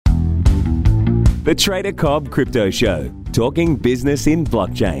The Trader Cobb Crypto Show, talking business in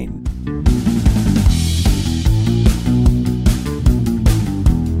blockchain.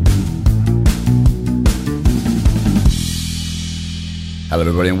 Hello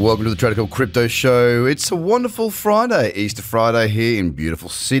everybody and welcome to the Trader Cobb Crypto Show. It's a wonderful Friday, Easter Friday here in beautiful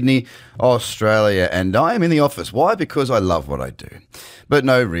Sydney, Australia, and I am in the office. Why? Because I love what I do. But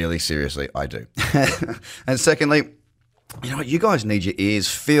no, really, seriously, I do. And secondly, you know what, you guys need your ears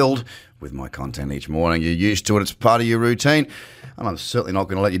filled with my content each morning. You're used to it, it's part of your routine, and I'm certainly not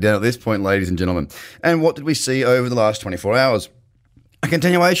going to let you down at this point, ladies and gentlemen. And what did we see over the last 24 hours? A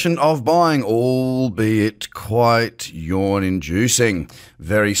continuation of buying, albeit quite yawn-inducing.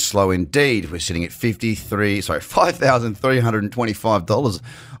 Very slow indeed. We're sitting at $5,325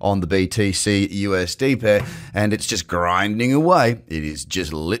 on the BTC USD pair, and it's just grinding away. It is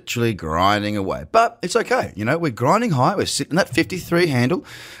just literally grinding away. But it's okay. You know, we're grinding high. We're sitting at that 53 handle.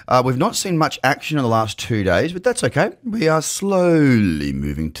 We've not seen much action in the last 2 days, but that's okay. We are slowly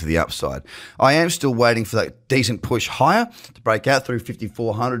moving to the upside. I am still waiting for that decent push higher to break out through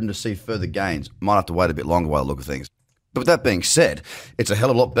 5,400 and to see further gains. Might have to wait a bit longer while I look at things. But with that being said, it's a hell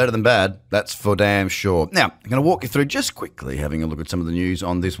of a lot better than bad. That's for damn sure. Now, I'm going to walk you through just quickly having a look at some of the news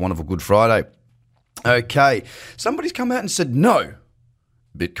on this wonderful Good Friday. Okay, somebody's come out and said, no,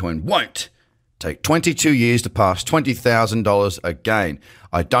 Bitcoin won't take 22 years to pass $20,000 again.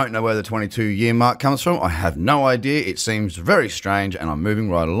 I don't know where the 22-year mark comes from. I have no idea. It seems very strange, and I'm moving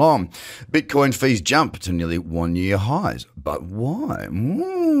right along. Bitcoin fees jump to nearly 1-year highs. But why? We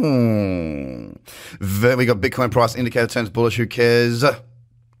got Bitcoin price indicator turns bullish. Who cares?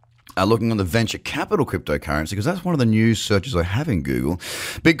 Looking on the venture capital cryptocurrency, because that's one of the news searches I have in Google.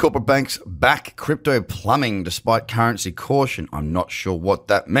 Big corporate banks back crypto plumbing despite currency caution. I'm not sure what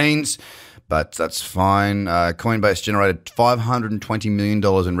that means, but that's fine. Coinbase generated $520 million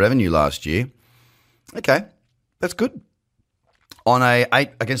in revenue last year. Okay, that's good. On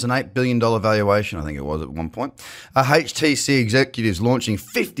against an $8 billion valuation, I think it was at one point. HTC executives launching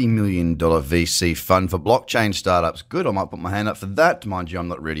 $50 million VC fund for blockchain startups. Good, I might put my hand up for that. Mind you, I'm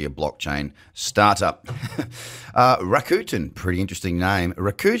not really a blockchain startup. Rakuten, pretty interesting name.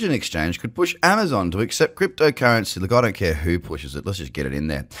 Rakuten Exchange could push Amazon to accept cryptocurrency. Look, I don't care who pushes it. Let's just get it in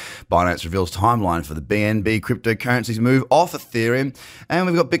there. Binance reveals timeline for the BNB cryptocurrencies move off Ethereum. And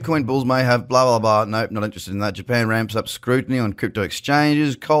we've got Bitcoin bulls may have blah, blah, blah. Nope, not interested in that. Japan ramps up scrutiny on crypto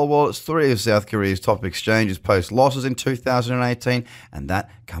exchanges. Cold wallets, 3 of South Korea's top exchanges post losses in 2018, and that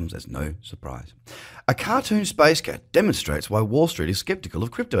comes as no surprise. A cartoon space cat demonstrates why Wall Street is skeptical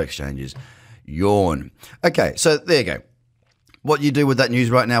of crypto exchanges. Yawn. Okay, so there you go. What you do with that news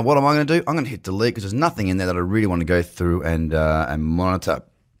right now, what am I going to do? I'm going to hit delete because there's nothing in there that I really want to go through and monitor.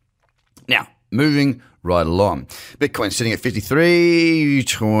 Now, moving right along. Bitcoin sitting at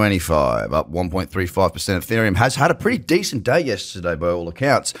 53.25, up 1.35%. Ethereum has had a pretty decent day yesterday by all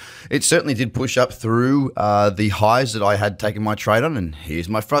accounts. It certainly did push up through the highs that I had taken my trade on, and here's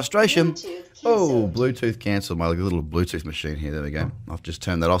my frustration. Bluetooth cancelled. My little Bluetooth machine here. There we go. I've just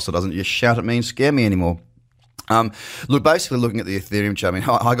turned that off so it doesn't just shout at me and scare me anymore. Look, basically looking at the Ethereum chart, I mean,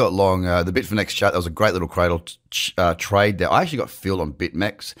 I got long. The Bitfinex chart, that was a great little cradle trade there. I actually got filled on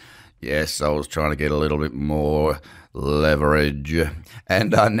BitMEX. Yes, I was trying to get a little bit more leverage.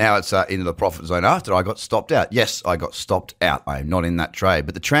 And now it's into the profit zone after I got stopped out. Yes, I got stopped out. I am not in that trade.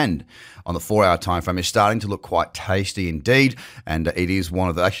 But the trend on the 4-hour time frame is starting to look quite tasty indeed. And it is one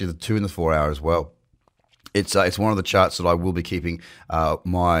of the, actually the 2 and the 4 hour as well. It's one of the charts that I will be keeping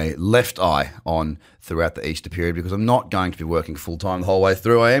my left eye on throughout the Easter period, because I'm not going to be working full-time the whole way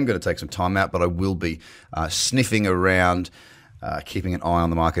through. I am going to take some time out, but I will be sniffing around, keeping an eye on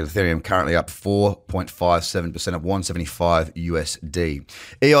the market. Ethereum currently up 4.57% at 175 USD.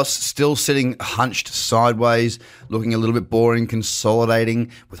 EOS still sitting hunched sideways, looking a little bit boring, consolidating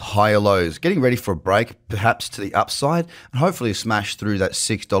with higher lows, getting ready for a break, perhaps to the upside, and hopefully a smash through that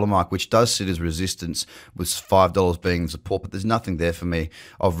 $6 mark, which does sit as resistance, with $5 being support, but there's nothing there for me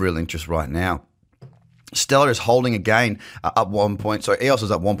of real interest right now. Stellar is holding again, up 1 point. So EOS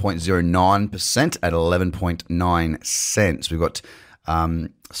is up 1.09% at 11.9 cents. We've got,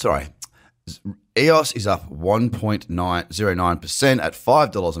 EOS is up 1.09% at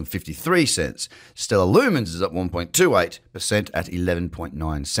 $5.53. Stellar Lumens is up 1.28% at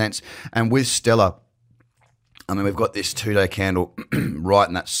 11.9 cents. And with Stellar, I mean, we've got this 2-day candle right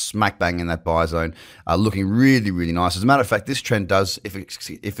in that smack bang in that buy zone, looking really, really nice. As a matter of fact, this trend does, if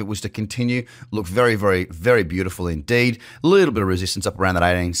it was to continue, look very, very, very beautiful indeed. A little bit of resistance up around that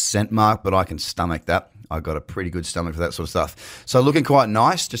 18-cent mark, but I can stomach that. I've got a pretty good stomach for that sort of stuff. So looking quite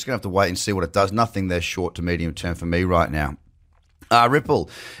nice. Just going to have to wait and see what it does. Nothing there short to medium term for me right now. Ripple,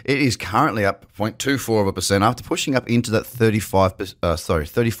 it is currently up 0.24% after pushing up into that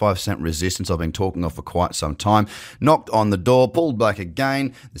 35 cent resistance I've been talking of for quite some time. Knocked on the door, pulled back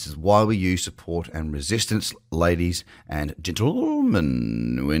again. This is why we use support and resistance, ladies and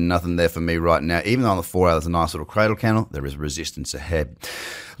gentlemen. We're nothing there for me right now. Even though on the 4 hour there's a nice little cradle candle, there is resistance ahead.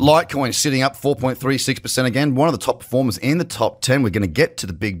 Litecoin sitting up 4.36% again, one of the top performers in the top 10. We're going to get to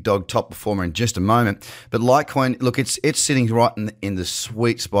the big dog top performer in just a moment. But Litecoin, look, it's sitting right in the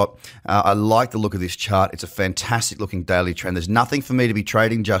sweet spot. I like the look of this chart. It's a fantastic looking daily trend. There's nothing for me to be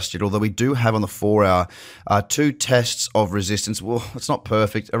trading just yet, although we do have on the 4 hour 2 tests of resistance. Well, it's not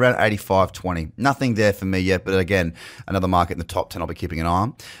perfect, around 85.20. Nothing there for me yet, but again, another market in the top 10 I'll be keeping an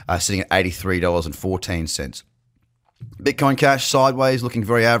eye on, sitting at $83.14. Bitcoin Cash sideways, looking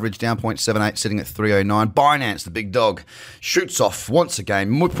very average, down 0.78, sitting at 309. Binance, the big dog, shoots off once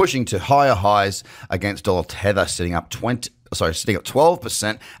again, pushing to higher highs against dollar Tether, sitting up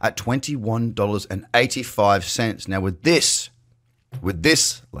 12% at $21.85. Now with this,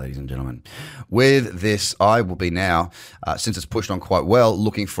 ladies and gentlemen, I will be now, since it's pushed on quite well,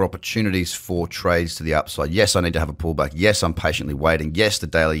 looking for opportunities for trades to the upside. Yes, I need to have a pullback. Yes, I'm patiently waiting. Yes, the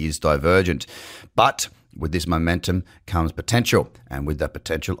daily is divergent. But with this momentum comes potential. And with that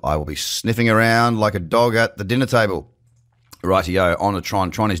potential, I will be sniffing around like a dog at the dinner table. Rightio, on the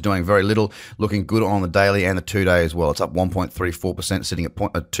Tron. Tron is doing very little, looking good on the daily and the 2 day as well. It's up 1.34%, sitting at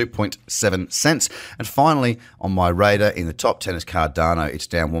 2.7 cents. And finally, on my radar in the top 10 is Cardano. It's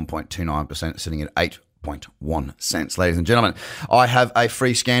down 1.29%, sitting at 8.1 cents. Ladies and gentlemen, I have a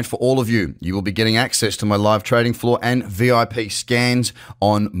free scan for all of you. You will be getting access to my live trading floor and VIP scans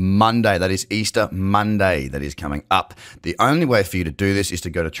on Monday. That is Easter Monday. That is coming up. The only way for you to do this is to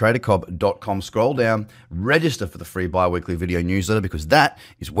go to tradercobb.com, scroll down, register for the free bi-weekly video newsletter, because that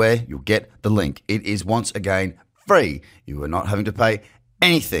is where you'll get the link. It is once again free. You are not having to pay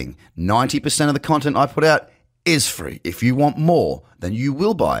anything. 90% of the content I put out is free. If you want more, then you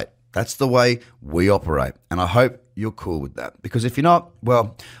will buy it. That's the way we operate. And I hope you're cool with that. Because if you're not,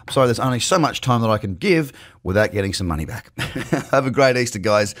 well, I'm sorry, there's only so much time that I can give without getting some money back. Have a great Easter,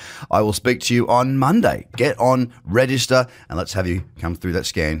 guys. I will speak to you on Monday. Get on, register, and let's have you come through that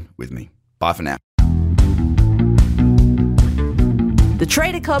scan with me. Bye for now. The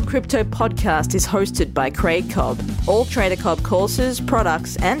Trader Cobb Crypto Podcast is hosted by Craig Cobb. All Trader Cobb courses,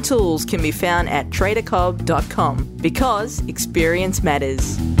 products, and tools can be found at tradercobb.com because experience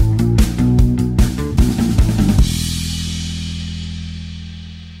matters.